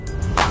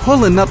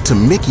Pulling up to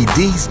Mickey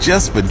D's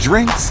just for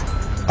drinks?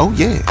 Oh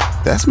yeah,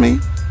 that's me.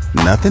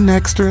 Nothing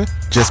extra,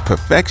 just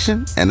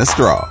perfection and a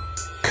straw.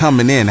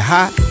 Coming in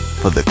hot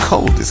for the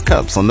coldest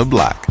cups on the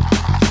block.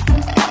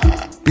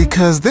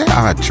 Because there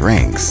are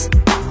drinks.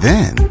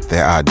 Then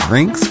there are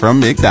drinks from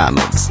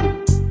McDonald's.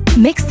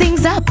 Mix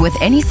things up with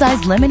any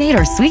size lemonade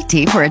or sweet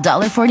tea for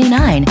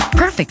 $1.49.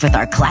 Perfect with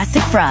our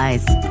classic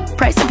fries.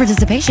 Price and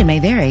participation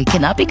may vary.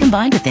 Cannot be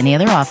combined with any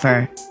other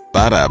offer.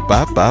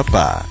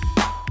 Ba-da-ba-ba-ba.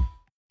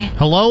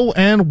 Hello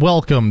and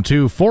welcome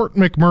to Fort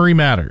McMurray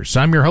Matters.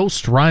 I'm your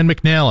host, Ryan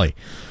McNally.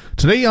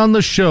 Today on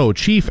the show,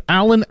 Chief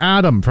Allan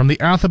Adam from the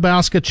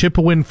Athabasca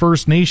Chipewyan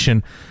First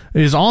Nation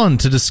is on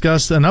to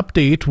discuss an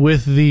update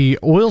with the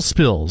oil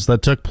spills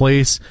that took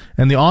place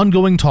and the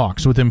ongoing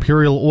talks with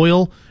Imperial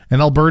Oil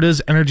and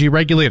Alberta's energy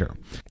regulator.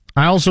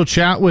 I also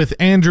chat with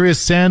Andrea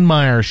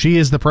Sandmaier. She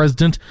is the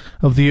president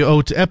of the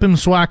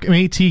Otepemisiwak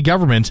Métis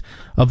government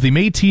of the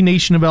Métis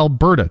Nation of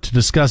Alberta to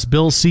discuss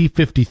Bill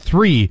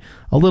C-53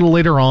 a little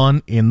later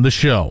on in the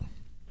show.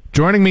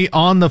 Joining me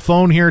on the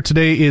phone here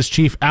today is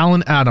Chief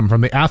Allan Adam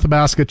from the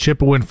Athabasca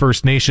Chipewyan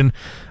First Nation.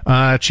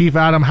 Chief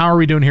Adam, how are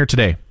we doing here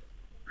today?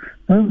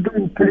 I'm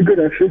doing pretty good,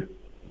 actually.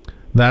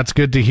 That's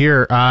good to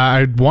hear.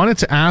 I wanted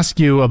to ask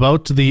you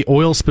about the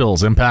oil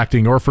spills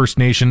impacting your First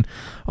Nation,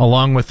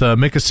 along with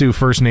Mikisew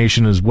First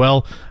Nation as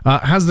well.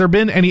 Has there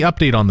been any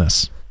update on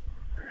this?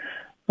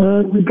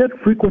 We get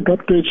frequent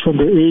updates from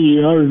the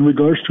AER in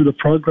regards to the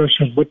progress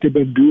of what they've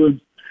been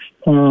doing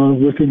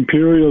with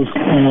Imperial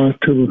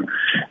to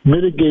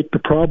mitigate the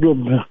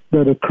problem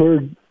that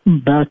occurred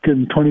back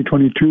in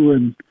 2022,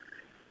 and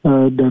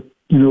that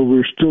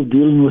we're still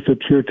dealing with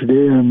it here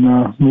today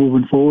and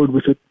moving forward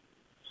with it.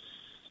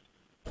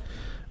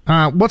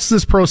 What's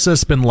this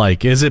process been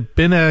like? Has it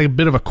been a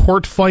bit of a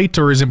court fight,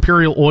 or is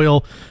Imperial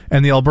Oil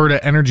and the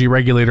Alberta Energy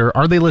Regulator,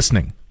 are they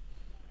listening?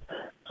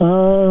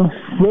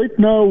 Right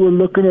now we're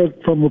looking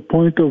at from a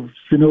point of,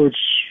 it's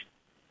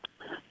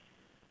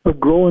a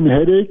growing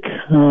headache.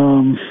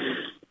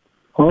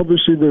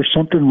 Obviously there's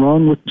something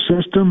wrong with the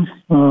system.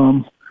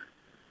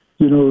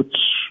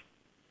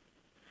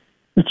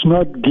 It's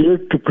not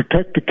geared to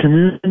protect the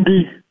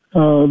community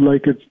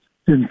like it's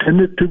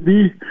intended to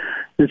be.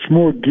 It's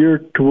more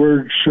geared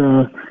towards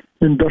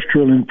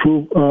industrial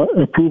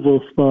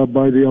approval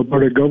by the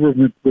Alberta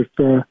government, with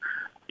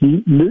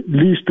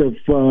least of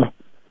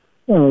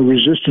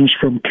resistance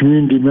from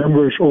community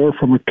members or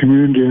from a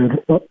community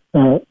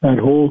at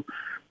whole.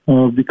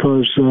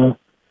 Because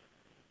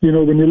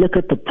when you look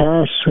at the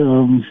past,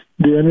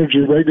 the energy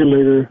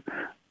regulator,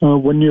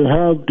 when you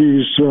have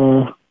these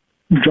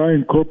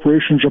giant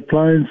corporations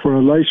applying for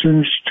a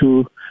license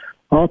to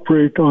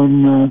operate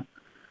on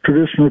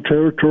traditional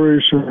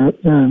territories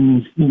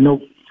and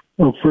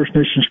of First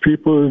Nations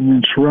people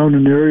and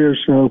surrounding areas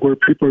where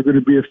people are going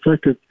to be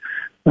affected,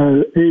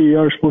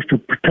 AER is supposed to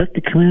protect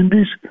the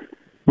communities,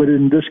 but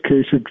in this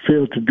case it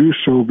failed to do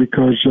so,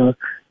 because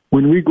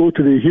when we go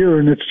to the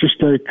hearing, it's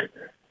just like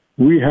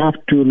we have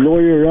to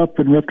lawyer up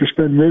and we have to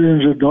spend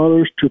millions of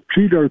dollars to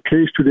plead our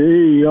case to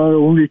the AER,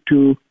 only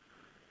to,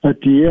 at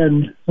the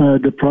end,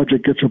 the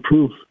project gets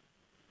approved.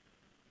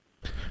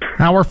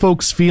 How are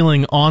folks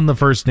feeling on the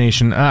First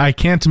Nation? I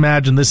can't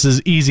imagine this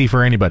is easy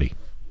for anybody.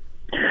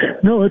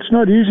 No, it's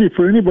not easy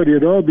for anybody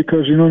at all,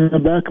 because, in the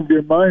back of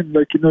your mind,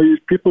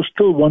 people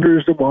still wonder,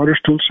 is the water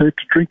still safe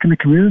to drink in the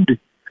community?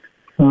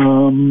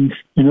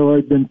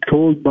 I've been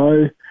told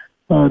by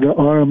the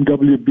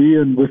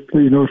RMWB and with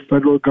the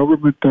federal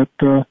government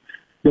that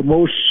the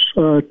most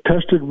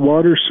tested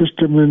water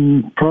system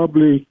in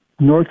probably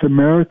North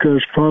America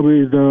is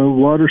probably the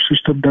water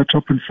system that's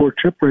up in Fort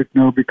Chip right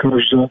now,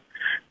 because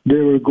they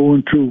were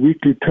going through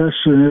weekly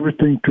tests and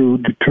everything to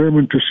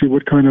determine to see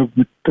what kind of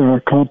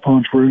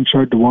compounds were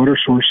inside the water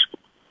source.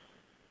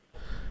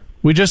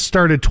 We just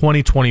started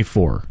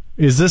 2024.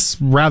 Is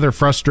this rather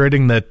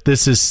frustrating that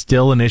this is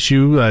still an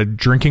issue,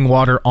 drinking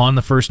water on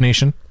the First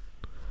Nation?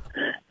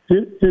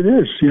 It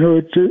is.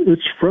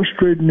 It's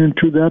frustrating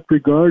into that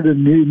regard.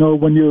 And,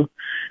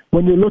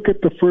 when you look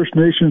at the First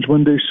Nations,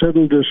 when they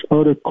settled this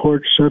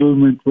out-of-court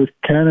settlement with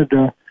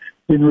Canada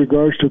in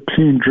regards to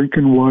clean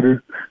drinking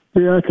water,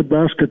 the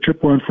Athabasca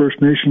Chipewyan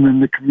First Nation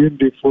and the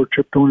community of Fort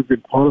Chip don't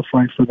even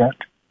qualify for that.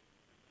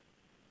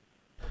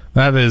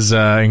 That is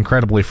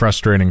incredibly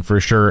frustrating for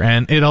sure.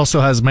 And it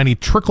also has many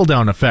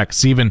trickle-down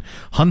effects, even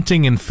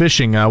hunting and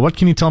fishing. What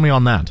can you tell me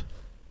on that?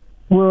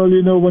 Well,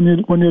 when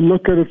you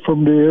look at it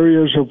from the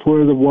areas of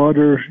where the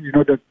water,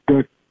 that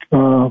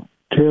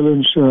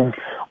tailings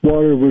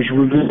water was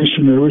released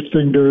and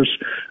everything, there's,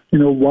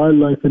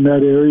 wildlife in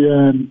that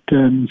area, and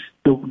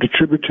the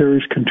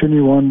tributaries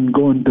continue on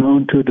going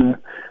down to the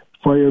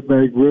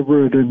Firebag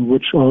River, and then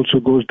which also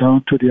goes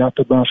down to the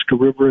Athabasca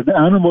River. And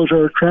animals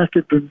are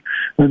attracted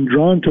and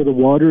drawn to the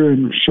water,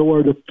 and so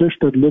are the fish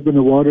that live in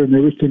the water and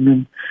everything.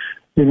 And,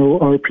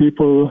 our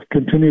people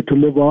continue to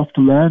live off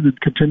the land and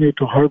continue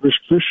to harvest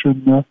fish.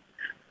 And,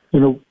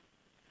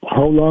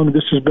 how long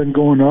this has been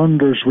going on,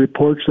 there's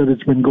reports that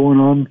it's been going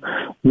on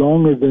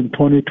longer than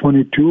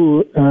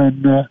 2022.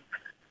 And,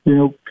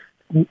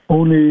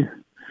 only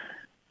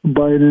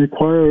by an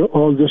inquiry,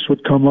 all this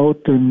would come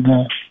out, and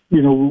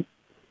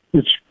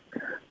it's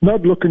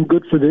not looking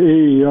good for the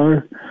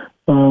AER.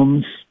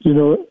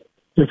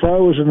 If I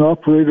was an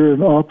operator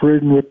and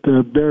operating with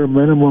the bare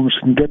minimums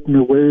and getting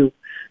away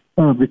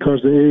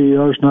because the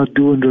AER is not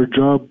doing their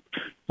job,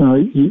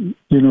 you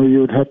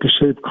would have to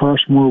save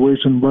costs more ways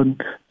than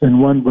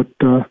one. But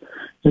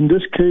in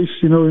this case,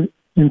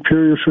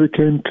 Imperial sure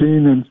came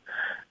clean and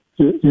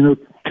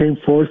came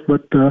forth,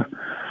 but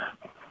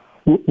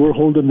we're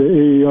holding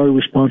the AER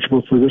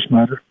responsible for this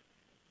matter.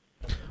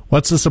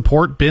 What's the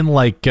support been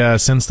like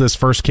since this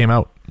first came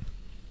out?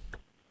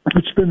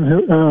 It's been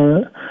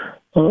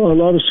a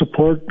lot of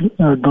support,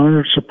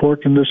 garnered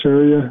support in this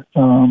area.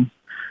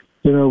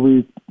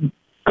 We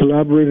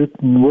collaborated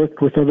and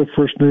worked with other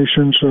First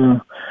Nations.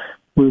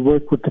 We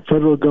worked with the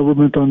federal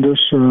government on this,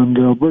 and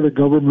the Alberta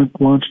government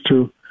wants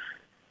to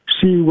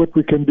see what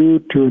we can do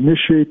to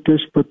initiate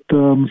this. But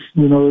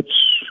it's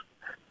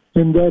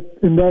in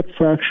that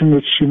fraction.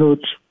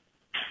 It's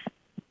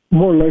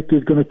more likely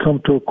it's going to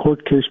come to a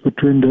court case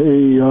between the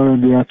AER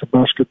and the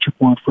Athabasca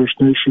Chipewyan First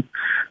Nation,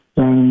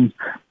 and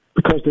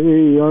because the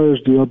AER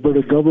is the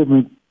Alberta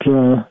government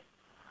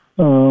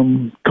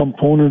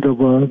component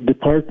of a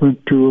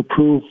department to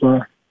approve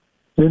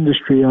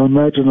industry, I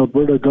imagine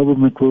Alberta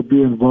government will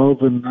be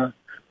involved, and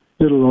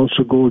it'll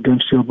also go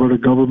against the Alberta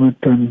government,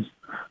 and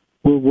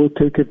we'll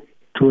take it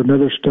to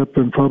another step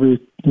and probably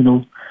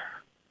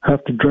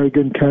have to drag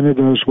in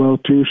Canada as well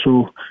too.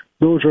 So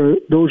those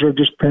are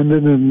just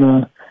pending,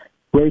 and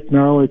right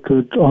now I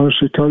could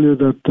honestly tell you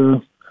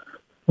that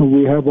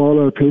we have all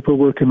our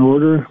paperwork in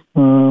order.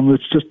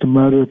 It's just a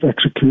matter of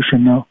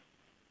execution now.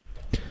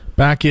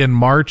 Back in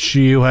March,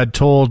 you had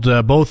told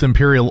both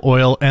Imperial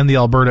Oil and the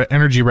Alberta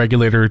Energy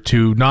Regulator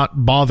to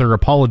not bother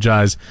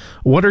apologize.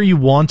 What are you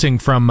wanting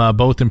from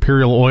both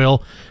Imperial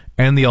Oil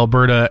and the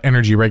Alberta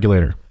Energy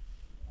Regulator?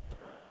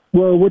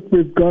 Well, what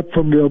we've got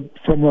from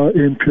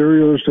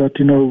Imperial is that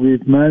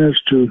we've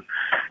managed to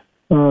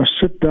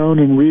sit down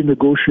and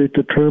renegotiate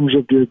the terms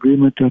of the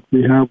agreement that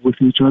we have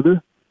with each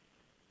other.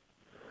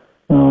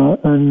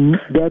 And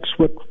that's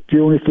the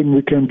only thing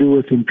we can do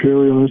with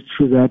Imperial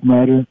through that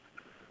matter.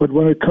 But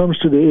when it comes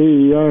to the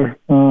AER,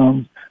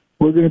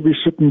 we're going to be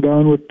sitting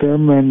down with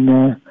them,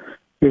 and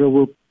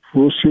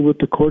we'll see what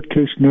the court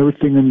case and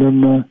everything, and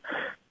then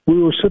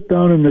we will sit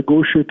down and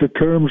negotiate the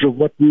terms of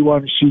what we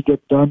want to see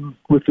get done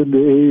within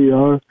the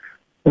AER,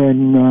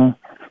 and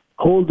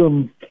hold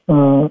them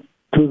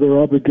to their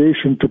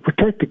obligation to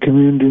protect the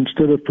community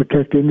instead of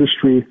protect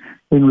industry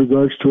in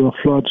regards to a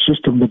flawed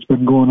system that's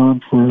been going on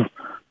for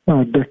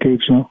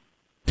decades now.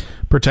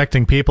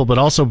 Protecting people, but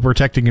also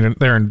protecting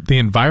the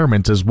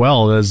environment as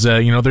well, as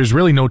there's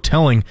really no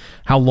telling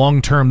how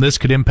long term this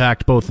could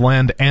impact both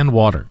land and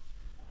water.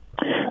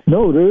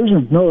 No, there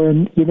isn't. No,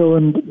 and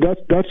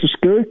that's the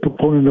scary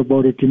component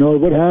about it.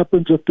 What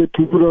happens if they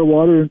pollute our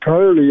water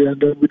entirely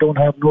and we don't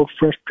have no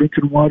fresh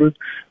drinking water?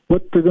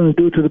 What they're going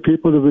to do to the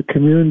people of the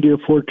community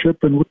of Fort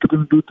Chip, and what they're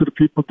going to do to the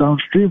people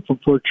downstream from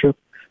Fort Chip?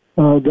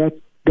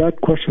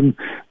 That question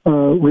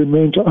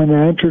remains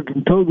unanswered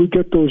until we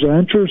get those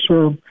answers.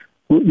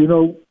 We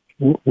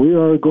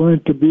are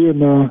going to be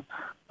in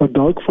a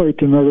dogfight.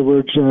 In other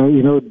words,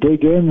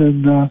 dig in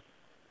and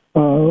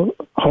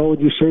how would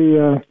you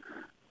say?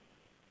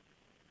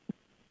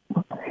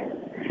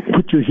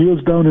 Put your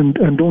heels down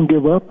and don't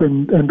give up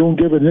and don't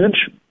give an inch.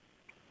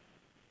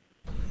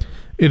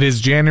 It is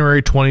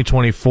January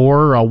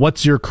 2024.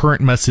 What's your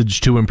current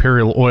message to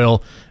Imperial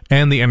Oil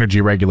and the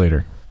Energy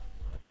Regulator?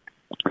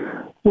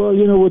 Well,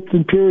 with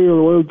Imperial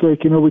Oil,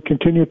 we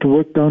continue to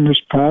work down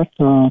this path.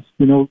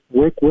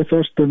 Work with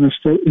us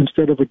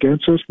instead of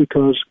against us,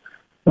 because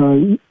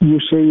you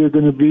say you're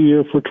going to be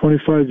here for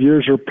 25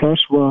 years or plus.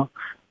 Well,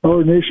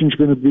 our nation's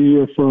going to be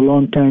here for a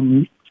long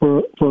time.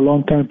 For a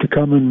long time to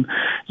come, and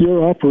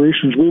your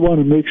operations, we want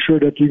to make sure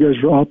that you guys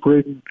are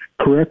operating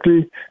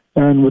correctly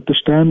and with the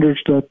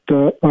standards that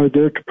are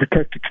there to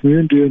protect the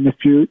community. And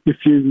if you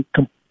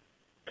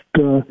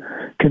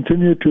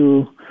continue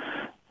to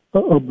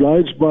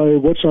oblige by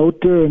what's out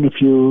there, and if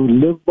you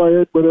live by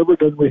it, whatever,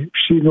 then we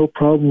see no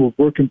problem with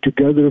working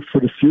together for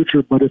the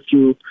future. But if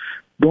you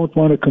don't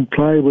want to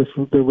comply with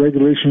the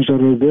regulations that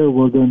are there,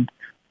 well then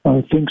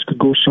things could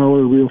go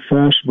sour real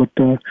fast. But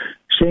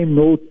same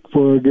note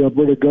for the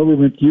Alberta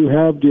government, you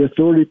have the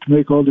authority to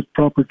make all the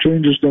proper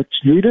changes that's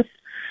needed.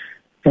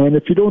 And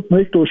if you don't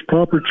make those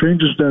proper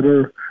changes that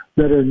are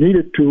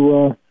needed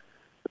to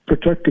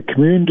protect the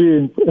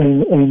community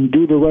and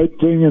do the right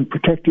thing and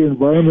protect the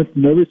environment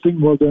and everything,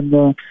 well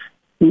then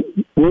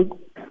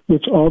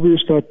it's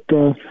obvious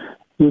that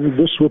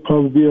this will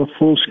probably be a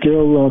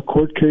full-scale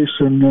court case,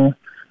 and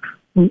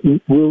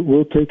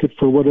we'll take it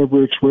for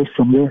whatever it's worth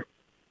from there.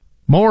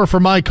 More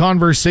from my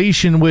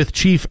conversation with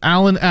Chief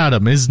Allan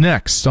Adam is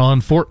next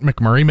on Fort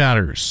McMurray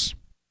Matters.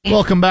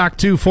 Welcome back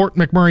to Fort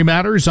McMurray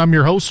Matters. I'm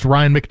your host,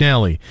 Ryan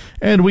McNally,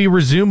 and we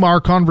resume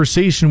our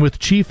conversation with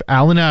Chief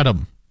Allan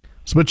Adam.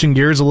 Switching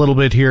gears a little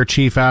bit here,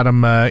 Chief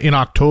Adam, in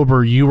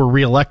October you were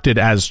reelected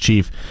as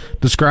chief.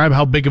 Describe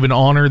how big of an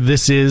honor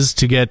this is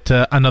to get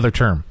another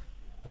term.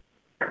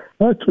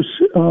 It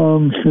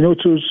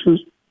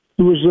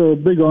was a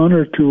big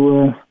honor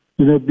to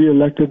be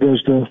elected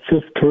as the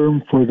fifth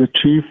term for the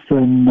chief,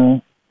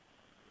 and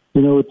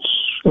it's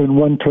in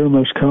one term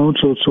as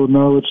council. So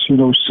now it's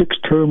 6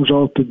 terms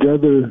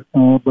altogether,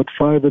 but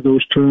 5 of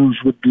those terms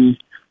would be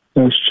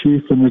as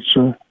chief, and it's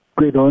a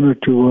great honor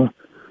to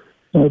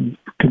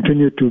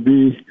continue to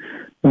be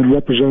and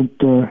represent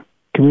the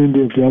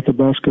community of the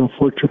Athabasca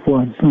Fort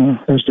Chipewyan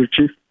as their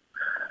chief.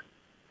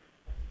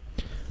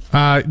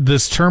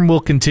 This term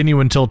will continue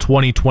until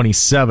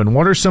 2027.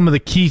 What are some of the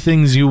key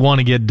things you want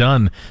to get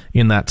done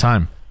in that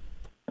time?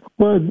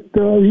 Well,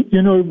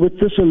 with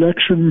this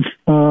election,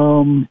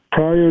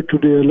 prior to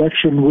the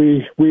election,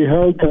 we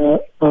held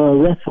a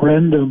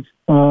referendum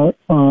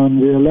on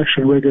the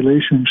election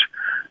regulations,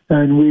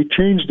 and we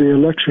changed the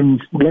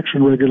election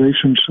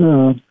regulations.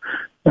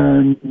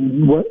 And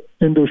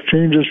in those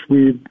changes,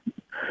 we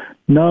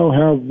now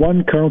have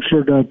one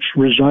councillor that's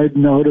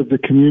residing out of the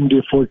community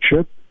of Fort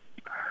Chip.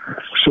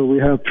 So we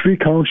have 3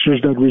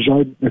 councillors that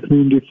reside in the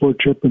community of Fort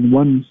Chip, and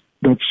one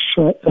that's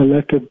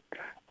elected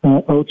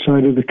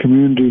outside of the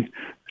community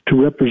to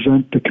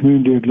represent the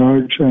community at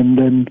large. And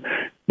then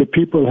the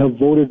people have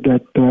voted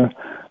that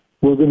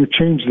we're going to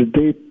change the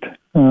date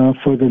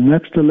for the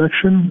next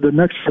election. The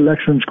next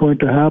election is going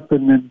to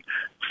happen in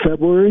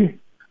February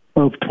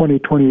of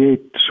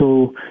 2028.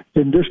 So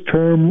in this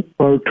term,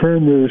 our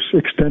term is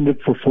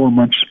extended for 4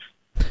 months.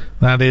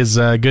 That is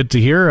good to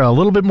hear. A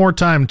little bit more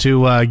time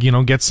to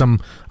get some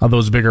of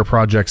those bigger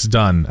projects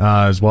done,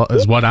 as well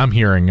as what I'm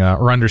hearing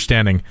or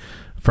understanding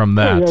from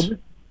that. Yeah,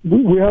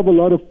 we have a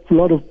lot of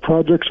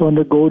projects on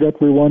the go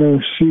that we want to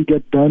see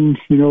get done.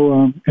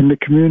 In the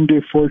community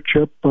of Fort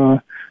Chip,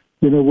 we're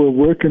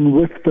working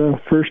with the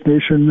First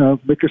Nation,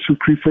 Mikisew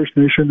Cree First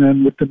Nation,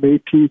 and with the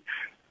Métis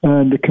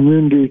and the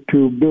community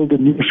to build a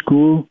new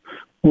school.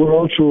 We're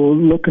also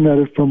looking at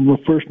it from a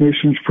First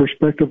Nations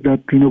perspective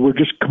that, we're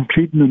just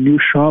completing a new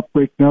shop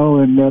right now,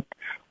 and that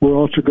we're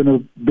also going to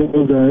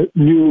build a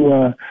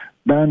new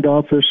band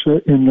office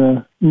in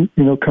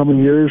the,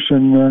 coming years.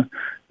 And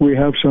we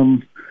have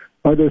some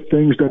other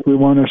things that we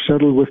want to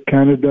settle with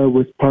Canada,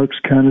 with Parks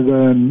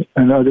Canada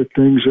and other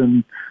things,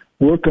 and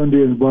work on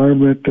the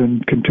environment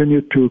and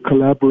continue to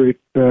collaborate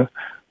to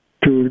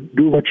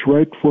do what's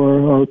right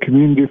for our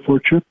community for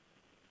Chip.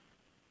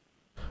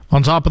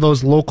 On top of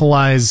those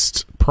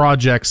localized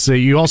projects,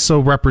 you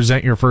also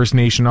represent your First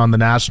Nation on the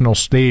national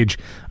stage.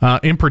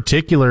 In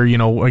particular,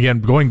 again,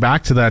 going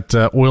back to that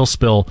oil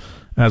spill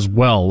as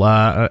well,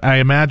 I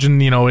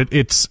imagine,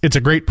 it's a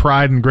great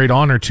pride and great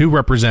honor to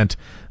represent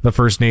the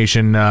First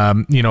Nation,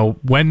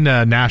 when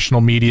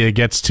national media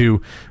gets to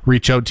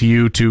reach out to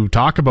you to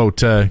talk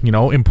about,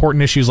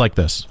 important issues like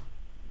this.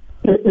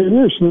 It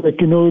is.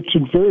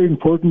 It's very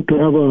important to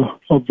have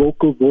a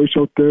vocal voice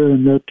out there,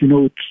 and that,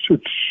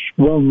 it's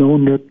well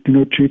known that,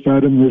 Chief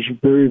Adam is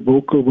very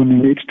vocal when he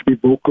needs to be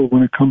vocal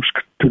when it comes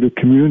to the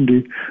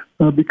community,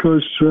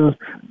 because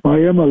I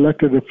am an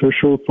elected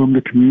official from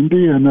the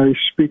community, and I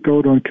speak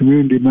out on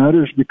community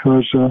matters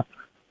because,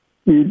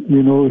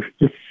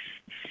 if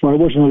I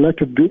wasn't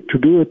elected to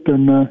do it,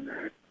 then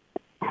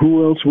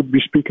who else would be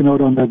speaking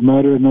out on that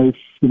matter? And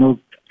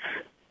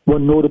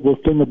one notable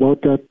thing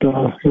about that,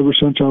 ever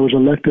since I was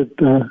elected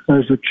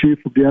as the chief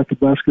of the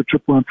Athabasca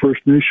Chipewyan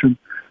First Nation,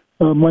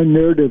 my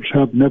narratives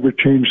have never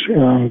changed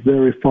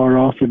very far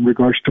off in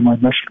regards to my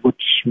message,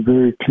 which is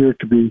very clear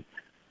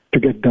to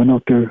get done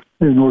out there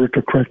in order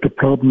to correct the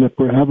problem that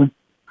we're having.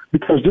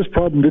 Because this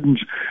problem didn't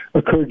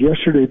occur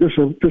yesterday.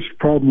 This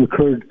problem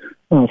occurred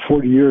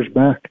 40 years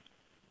back.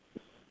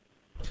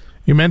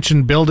 You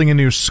mentioned building a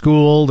new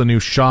school, a new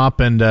shop,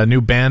 and a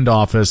new band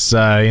office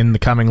in the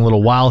coming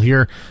little while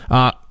here.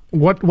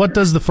 What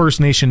does the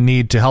First Nation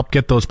need to help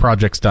get those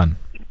projects done?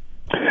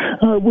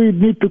 We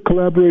need to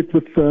collaborate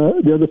with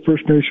the other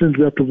First Nations.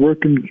 We have to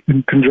work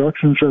in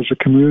conjunction as a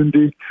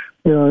community.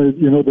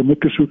 The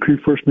Mikisew Cree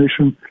First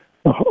Nation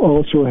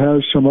also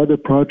has some other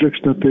projects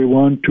that they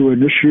want to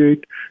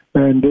initiate,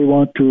 and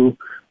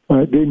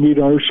they need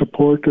our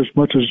support as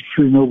much as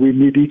we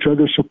need each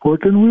other's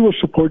support, and we will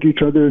support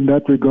each other in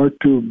that regard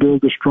to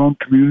build a strong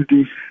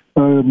community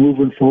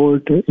moving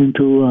forward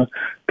into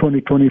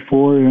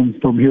 2024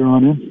 and from here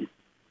on in.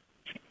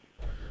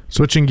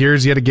 Switching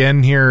gears yet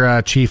again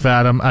here, Chief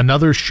Adam,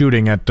 another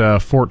shooting at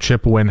Fort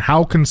Chipewyan.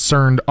 How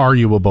concerned are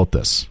you about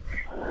this?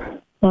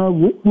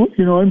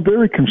 I'm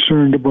very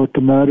concerned about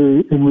the matter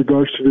in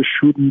regards to the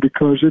shooting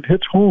because it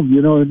hits home,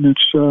 and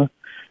it's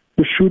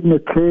the shooting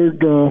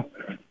occurred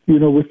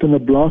within a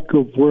block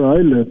of where I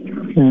live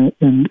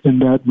in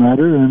that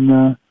matter.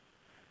 And,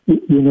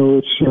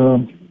 it's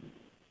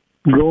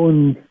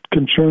growing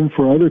concern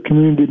for other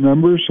community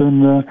members.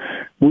 And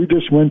we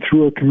just went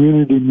through a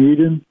community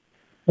meeting.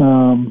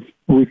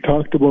 We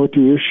talked about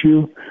the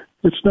issue.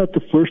 It's not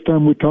the first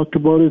time we talked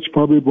about it. It's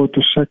probably about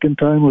the second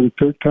time or the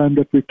third time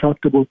that we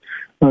talked about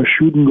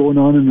shooting going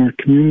on in our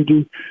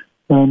community.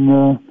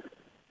 And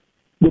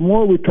the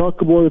more we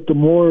talk about it, the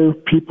more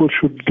people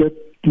should get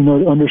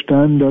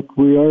understand that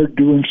we are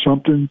doing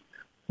something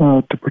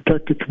to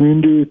protect the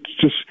community. It's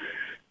just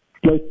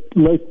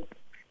like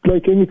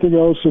like anything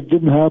else, it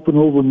didn't happen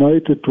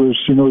overnight. It was,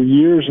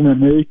 years in the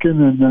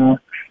making, and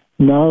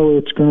now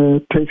it's going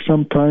to take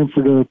some time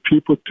for the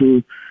people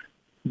to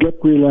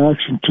get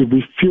relaxed and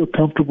to feel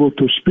comfortable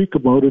to speak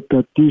about it,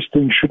 that these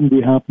things shouldn't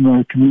be happening in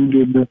our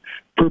community, and the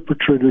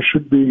perpetrators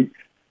should be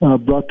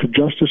brought to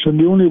justice. And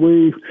the only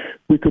way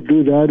we could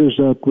do that is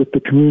with the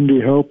community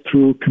help,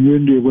 through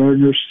community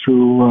awareness,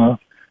 through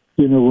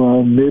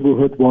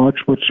neighborhood watch,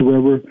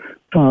 whatsoever,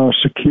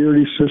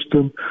 security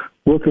system,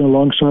 working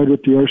alongside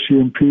with the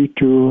RCMP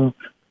to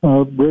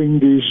bring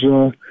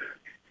these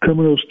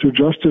criminals to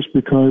justice,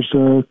 because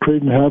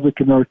creating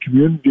havoc in our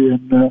community.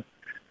 And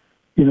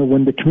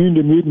when the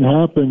community meeting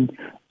happened,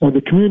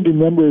 the community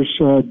members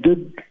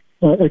did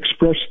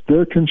express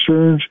their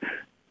concerns.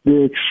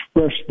 They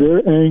expressed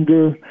their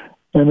anger,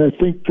 and I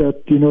think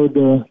that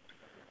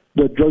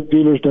the drug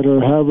dealers that are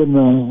having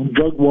a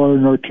drug war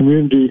in our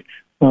community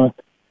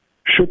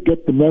should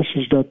get the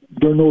message that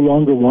they're no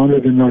longer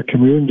wanted in our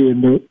community,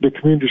 and the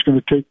community is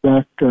going to take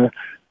back.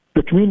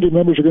 The community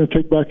members are going to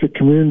take back the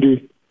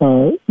community,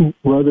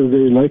 whether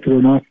they like it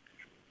or not.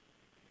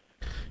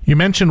 You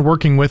mentioned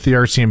working with the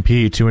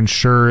RCMP to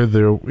ensure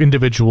the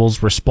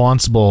individuals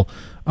responsible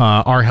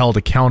are held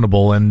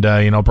accountable and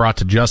brought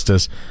to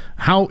justice.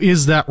 How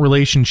is that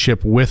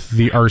relationship with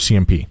the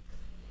RCMP?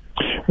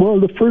 Well,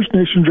 the First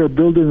Nations are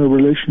building a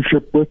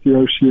relationship with the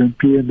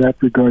RCMP in that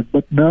regard,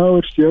 but now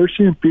it's the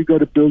RCMP got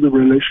to build a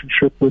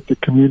relationship with the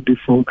community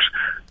folks,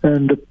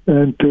 and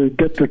to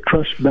get the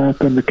trust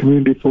back on the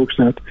community folks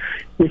that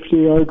if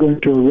they are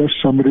going to arrest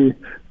somebody,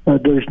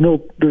 there's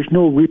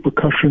no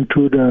repercussion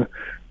to the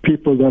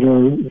people that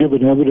are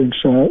given evidence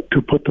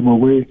to put them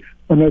away.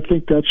 And I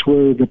think that's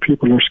where the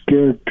people are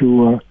scared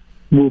to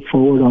move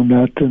forward on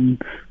that.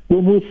 And we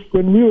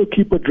will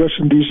keep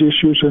addressing these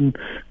issues, and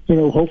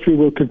hopefully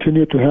we'll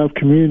continue to have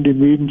community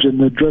meetings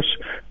and address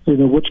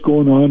what's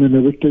going on and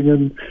everything.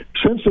 And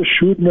since the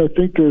shooting, I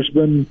think there's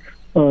been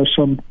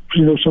some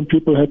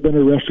people have been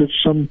arrested.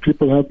 Some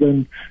people have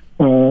been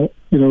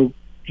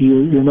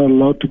you're not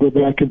allowed to go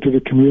back into the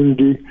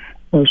community.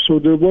 So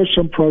there was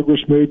some progress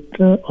made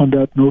on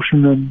that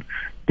notion, and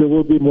there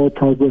will be more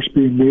progress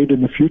being made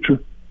in the future.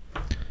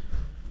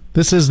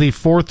 This is the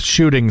fourth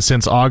shooting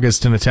since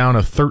August in a town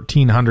of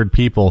 1,300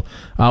 people.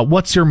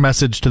 What's your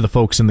message to the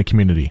folks in the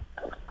community?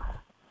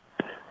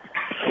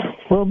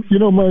 Well,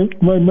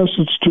 my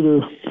message to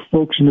the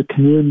folks in the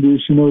community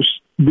is,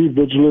 be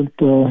vigilant,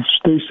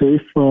 stay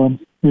safe.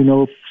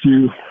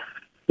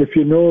 If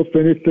you know of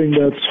anything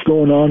that's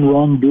going on,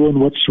 wrongdoing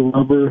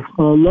whatsoever,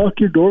 lock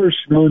your doors,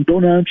 and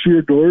don't answer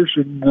your doors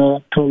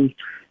until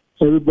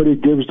everybody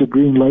gives the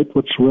green light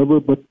whatsoever.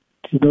 But,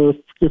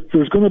 if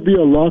there's going to be a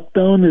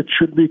lockdown, it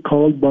should be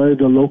called by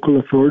the local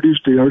authorities,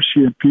 the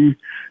RCMP.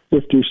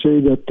 If they say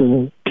that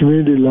the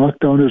community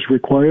lockdown is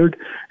required,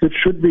 it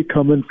should be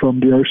coming from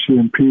the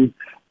RCMP.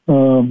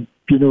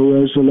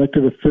 As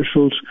elected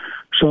officials,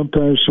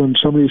 sometimes when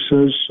somebody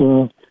says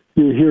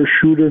you hear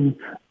shooting,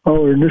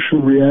 our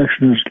initial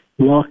reaction is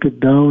lock it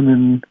down,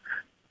 and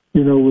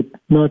with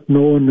not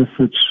knowing if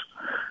it's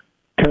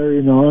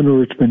carrying on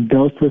or it's been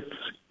dealt with.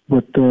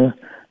 But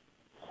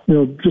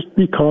just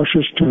be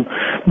cautious to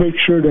make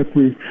sure that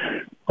we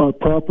are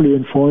properly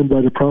informed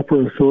by the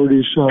proper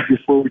authorities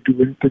before we do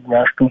anything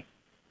rational.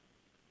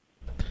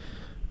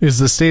 Is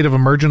the state of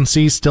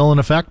emergency still in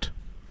effect?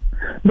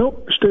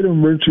 Nope, state of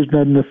emergency is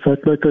not in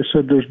effect. Like I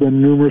said, there's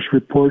been numerous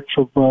reports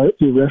of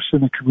arrests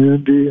in the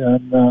community,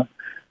 and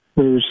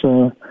there's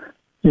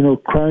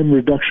crime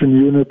reduction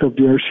unit of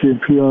the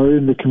RCMP are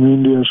in the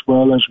community as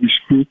well as we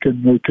speak,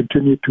 and they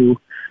continue to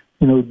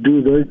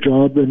do their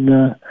job.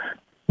 And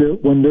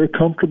when they're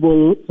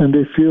comfortable and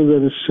they feel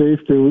that it's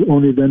safe, they will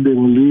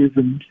leave.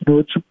 And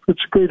it's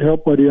a great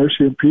help by the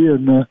RCMP,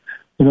 and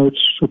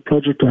it's a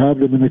pleasure to have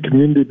them in the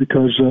community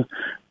because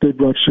they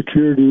brought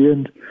security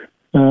in.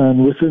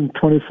 And within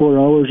 24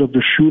 hours of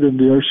the shooting,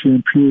 the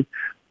RCMP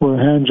were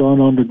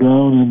hands-on the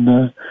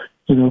ground,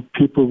 and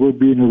people were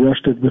being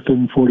arrested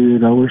within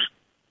 48 hours.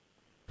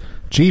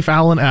 Chief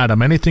Allan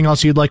Adam, anything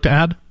else you'd like to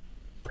add?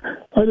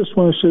 I just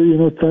want to say,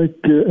 thank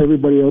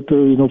everybody out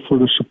there, for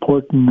the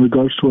support in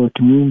regards to our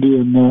community.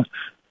 And,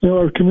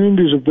 our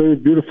community is a very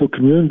beautiful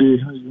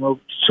community.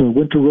 So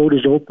Winter Road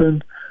is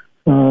open.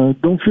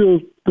 Don't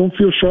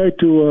feel shy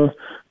to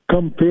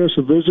come pay us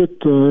a visit.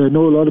 I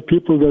know a lot of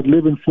people that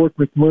live in Fort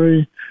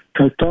McMurray.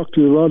 I've talked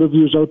to a lot of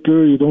you out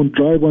there. You don't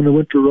drive on the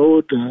Winter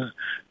Road.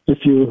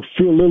 If you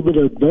feel a little bit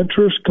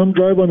adventurous, come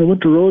drive on the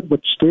Winter Road,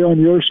 but stay on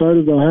your side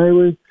of the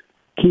highway.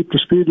 Keep the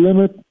speed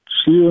limit.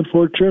 See you in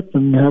Fort Chip,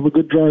 and have a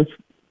good drive.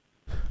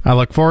 I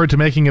look forward to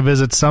making a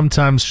visit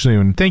sometime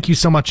soon. Thank you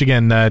so much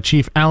again,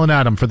 Chief Allan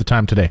Adam, for the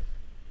time today.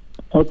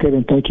 Okay,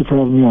 then. Thank you for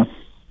having me on.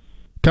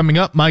 Coming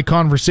up, my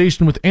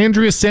conversation with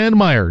Andrea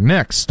Sandmaier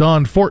next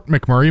on Fort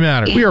McMurray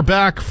Matters. We are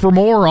back for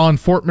more on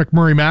Fort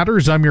McMurray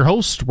Matters. I'm your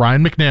host,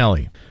 Ryan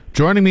McNally.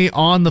 Joining me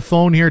on the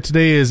phone here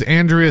today is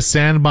Andrea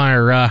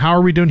Sandmaier. How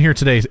are we doing here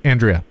today,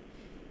 Andrea?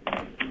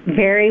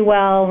 Very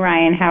well,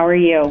 Ryan. How are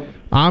you?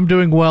 I'm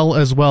doing well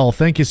as well.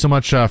 Thank you so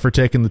much for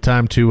taking the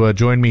time to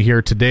join me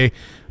here today.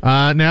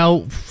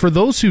 Now, for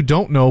those who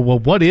don't know, well,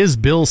 what is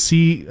Bill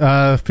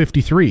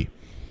C-53?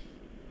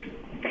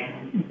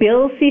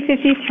 Bill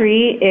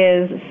C-53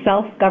 is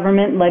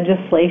self-government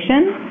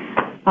legislation.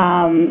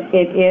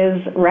 It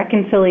is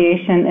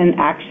reconciliation in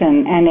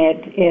action, and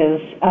it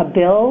is a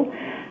bill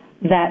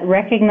that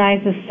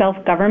recognizes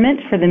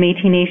self-government for the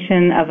Métis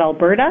Nation of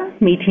Alberta,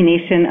 Métis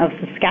Nation of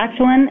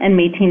Saskatchewan, and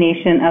Métis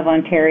Nation of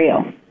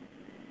Ontario.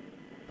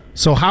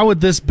 So how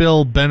would this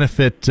bill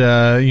benefit,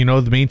 the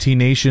Métis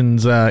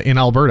Nations in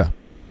Alberta?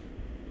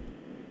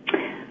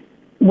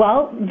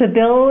 Well, the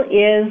bill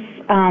is,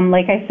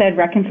 like I said,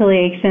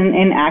 reconciliation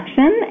in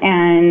action,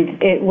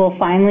 and it will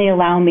finally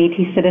allow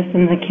Métis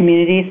citizens and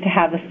communities to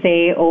have a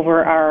say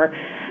over our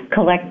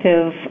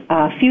collective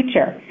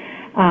future.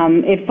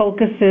 It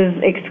focuses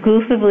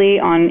exclusively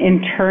on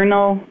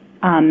internal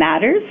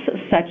matters,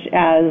 such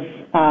as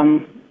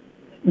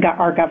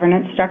our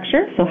governance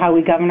structure, so how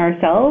we govern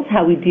ourselves,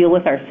 how we deal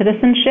with our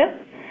citizenship,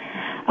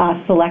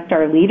 select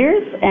our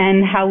leaders,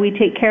 and how we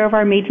take care of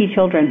our Métis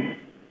children.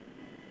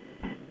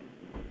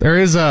 There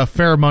is a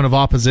fair amount of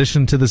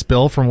opposition to this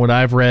bill from what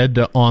I've read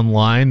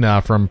online,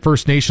 from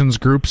First Nations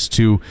groups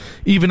to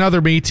even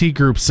other Métis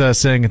groups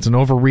saying it's an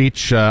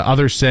overreach,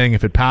 others saying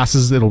if it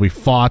passes, it'll be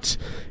fought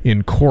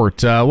in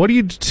court. What do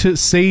you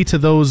say to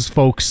those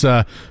folks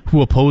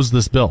who oppose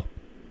this bill?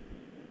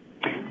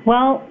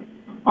 Well,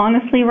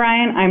 honestly,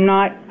 Ryan,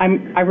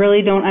 I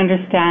really don't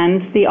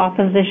understand the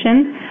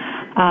opposition.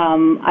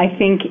 I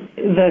think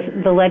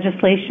the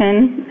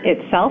legislation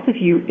itself,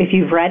 if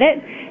you've read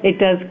it, it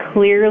does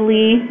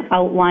clearly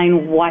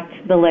outline what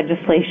the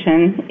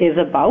legislation is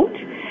about,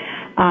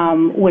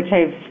 which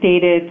I've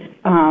stated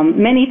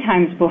many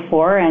times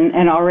before,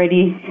 and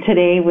already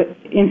today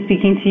in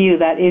speaking to you,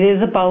 that it is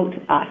about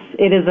us.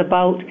 It is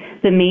about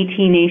the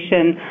Métis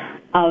Nation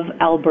of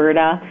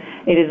Alberta.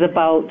 It is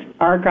about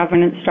our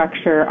governance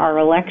structure, our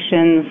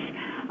elections,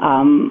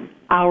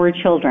 our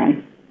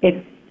children.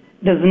 It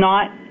does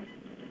not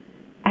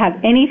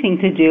have anything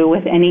to do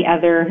with any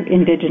other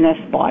Indigenous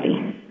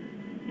body.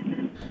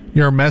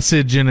 Your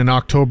message in an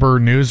October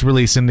news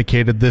release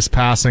indicated this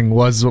passing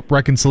was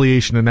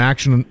reconciliation in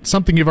action,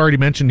 something you've already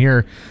mentioned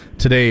here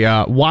today.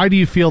 Why do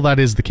you feel that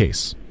is the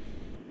case?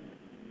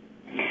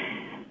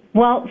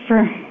 Well,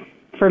 for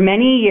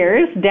many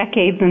years,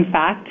 decades in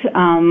fact,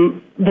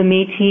 the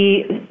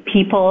Métis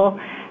people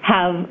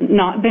have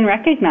not been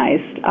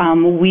recognized.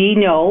 We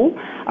know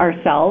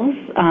ourselves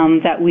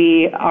that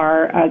we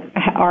are a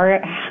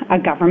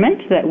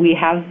government, that we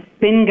have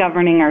been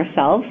governing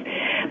ourselves,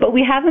 but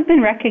we haven't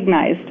been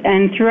recognized.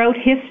 And throughout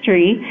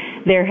history,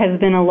 there has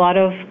been a lot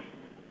of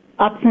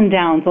ups and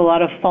downs, a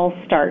lot of false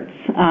starts,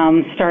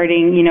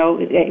 starting, in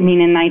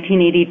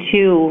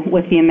 1982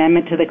 with the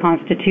amendment to the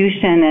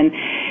Constitution, and,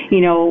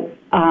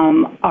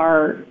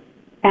 our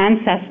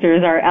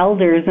ancestors, our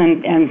elders,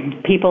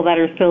 and people that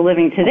are still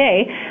living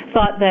today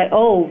thought that,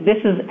 this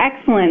is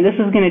excellent, this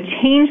is going to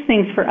change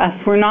things for us,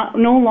 we're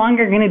no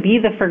longer going to be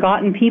the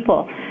forgotten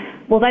people.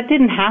 Well, that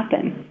didn't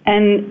happen.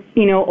 And,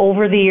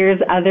 over the years,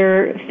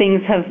 other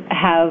things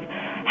have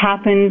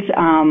happened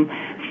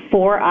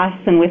for us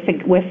and with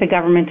the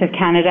government of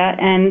Canada,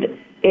 and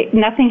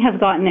nothing has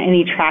gotten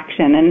any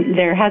traction, and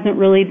there hasn't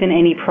really been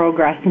any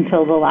progress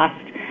until the last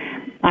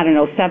 7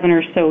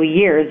 or so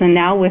years. And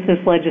now with this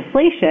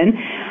legislation,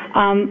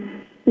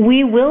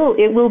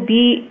 it will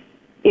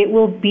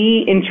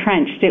be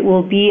entrenched. It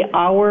will be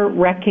our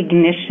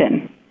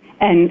recognition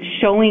and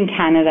showing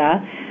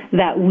Canada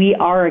that we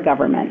are a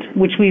government,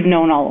 which we've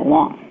known all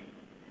along.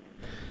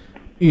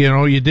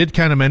 You did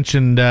kind of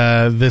mention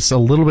this a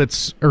little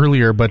bit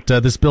earlier, but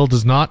this bill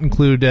does not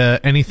include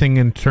anything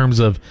in terms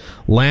of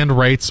land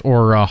rights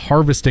or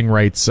harvesting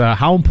rights.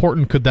 How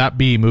important could that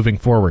be moving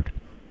forward?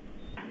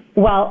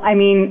 Well,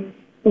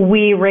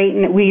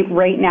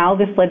 right now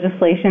this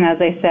legislation, as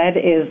I said,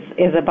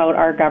 is about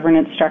our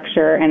governance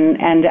structure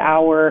and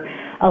our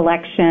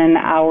election,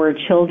 our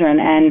children.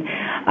 And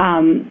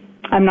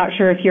I'm not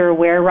sure if you're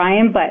aware,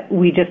 Ryan, but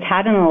we just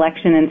had an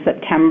election in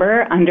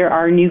September under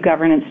our new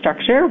governance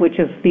structure, which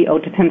is the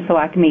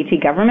Otipemisiwak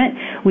Métis government.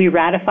 We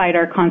ratified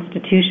our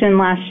constitution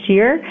last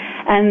year,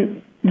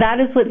 and that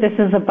is what this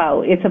is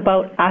about. It's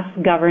about us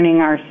governing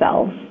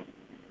ourselves.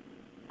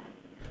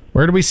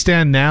 Where do we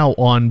stand now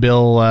on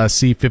Bill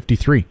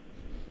C-53?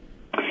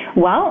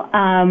 Well,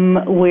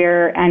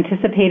 we're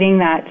anticipating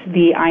that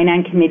the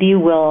INAN committee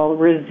will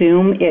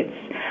resume its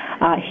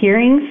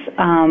hearings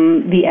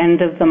the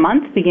end of the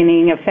month,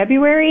 beginning of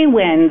February,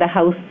 when the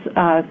House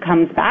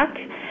comes back,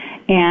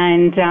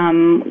 and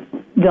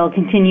they'll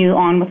continue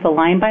on with the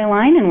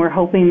line-by-line, and we're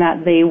hoping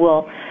that they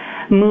will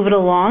move it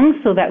along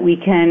so that we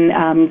can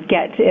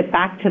get it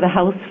back to the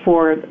House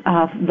for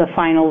the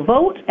final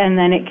vote, and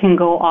then it can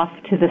go off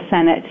to the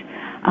Senate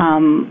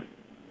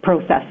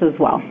process as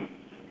well.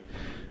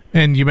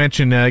 And you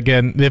mentioned,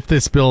 again, if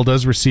this bill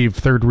does receive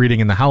third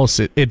reading in the House,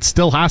 it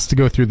still has to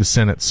go through the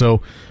Senate.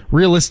 So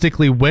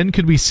realistically, when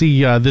could we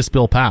see this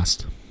bill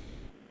passed?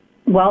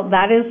 Well,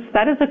 that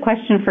is a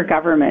question for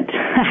government,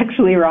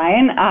 actually,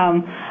 Ryan.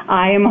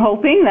 I am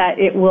hoping that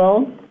it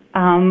will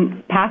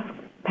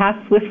pass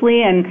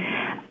swiftly, and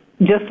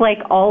just like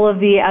all of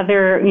the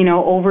other,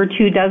 over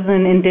 24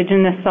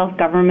 Indigenous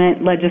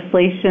self-government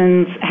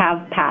legislations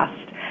have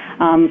passed,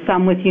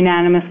 some with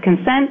unanimous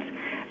consent,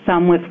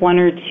 some with 1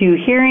 or 2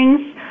 hearings,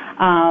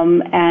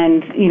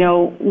 and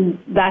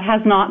that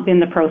has not been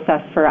the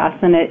process for us,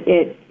 and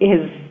it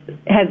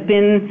has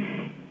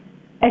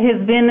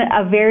been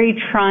a very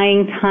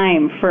trying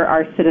time for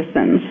our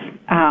citizens,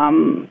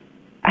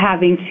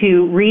 having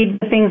to read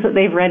the things that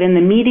they've read in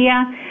the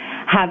media,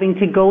 having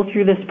to go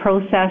through this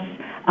process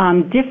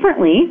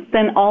differently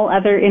than all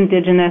other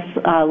Indigenous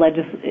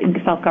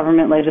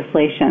self-government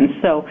legislation.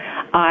 So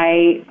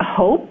I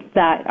hope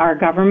that our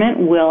government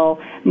will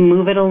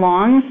move it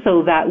along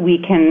so that we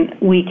can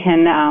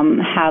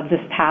have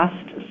this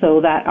passed, so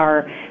that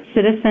our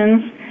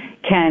citizens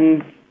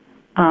can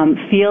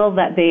feel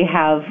that they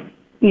have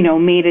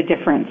made a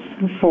difference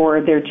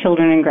for their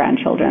children and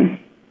grandchildren.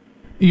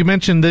 You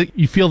mentioned that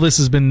you feel this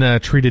has been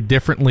treated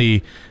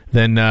differently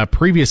than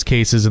previous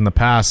cases in the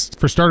past.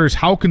 For starters,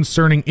 how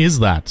concerning is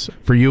that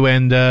for you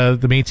and the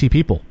Métis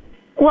people?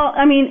 Well,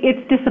 I mean,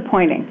 it's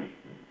disappointing.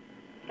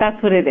 That's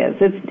what it is.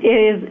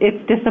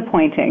 It's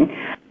disappointing.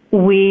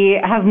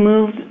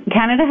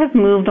 Canada has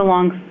moved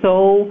along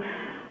so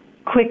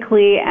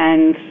quickly,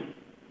 and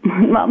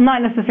well,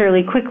 not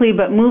necessarily quickly,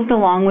 but moved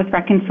along with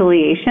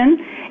reconciliation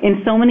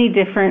in so many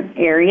different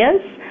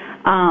areas.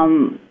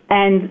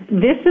 And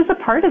this is a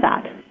part of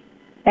that.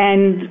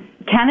 And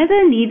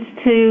Canada needs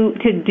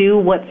to do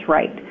what's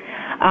right.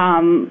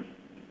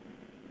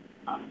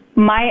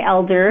 My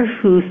elder,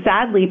 who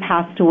sadly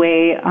passed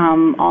away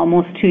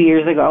almost 2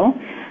 years ago,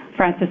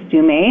 Francis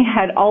Dumais,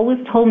 had always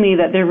told me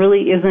that there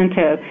really isn't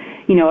a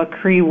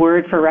Cree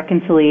word for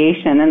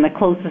reconciliation, and the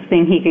closest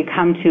thing he could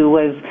come to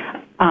was,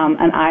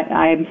 and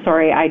I'm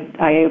sorry,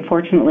 I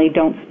unfortunately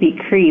don't speak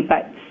Cree,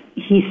 but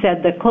he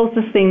said the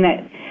closest thing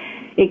that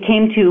it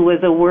came to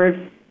was a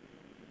word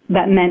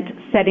that meant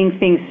setting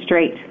things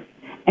straight.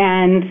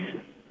 And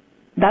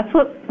that's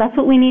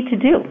what we need to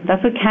do.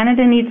 That's what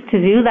Canada needs to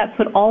do. That's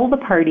what all the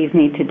parties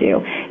need to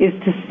do, is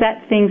to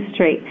set things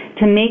straight,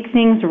 to make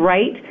things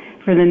right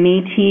for the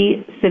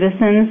Métis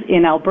citizens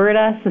in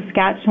Alberta,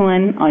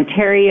 Saskatchewan,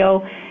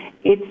 Ontario.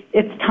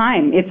 It's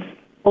time. It's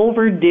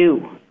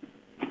overdue,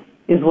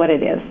 is what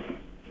it is.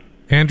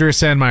 Andrea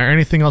Sandmaier,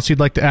 anything else you'd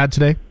like to add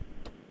today?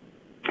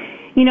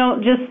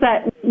 Just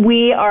that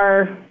we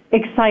are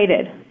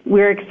excited.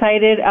 We're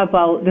excited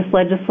about this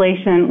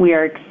legislation. We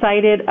are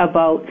excited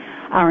about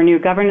our new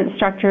governance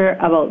structure,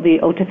 about the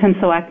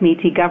Otipemisiwak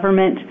Métis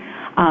government.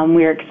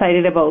 We are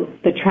excited about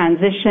the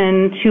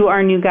transition to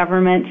our new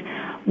government.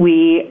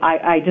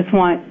 I just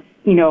want,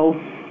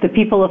 the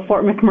people of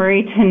Fort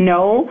McMurray to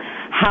know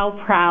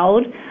how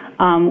proud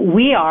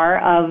we are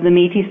of the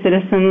Métis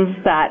citizens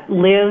that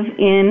live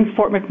in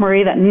Fort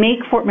McMurray, that make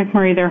Fort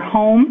McMurray their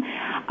home,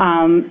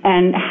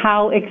 and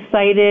how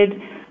excited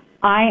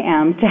I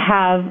am to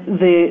have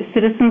the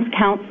Citizens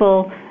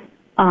Council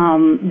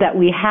that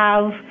we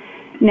have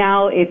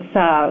now. It's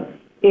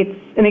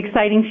an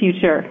exciting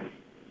future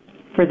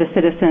for the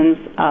citizens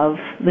of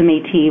the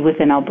Métis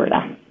within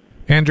Alberta.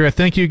 Andrea,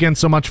 thank you again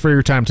so much for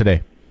your time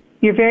today.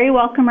 You're very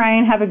welcome,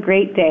 Ryan. Have a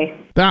great day.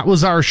 That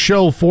was our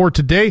show for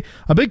today.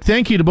 A big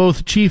thank you to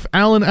both Chief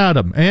Allan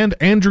Adam and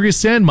Andrea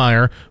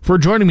Sandmaier for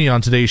joining me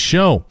on today's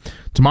show.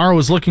 Tomorrow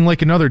is looking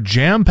like another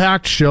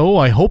jam-packed show.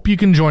 I hope you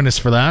can join us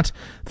for that.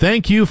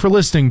 Thank you for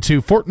listening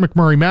to Fort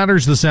McMurray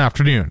Matters this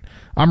afternoon.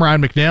 I'm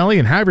Ryan McNally,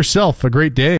 and have yourself a great day.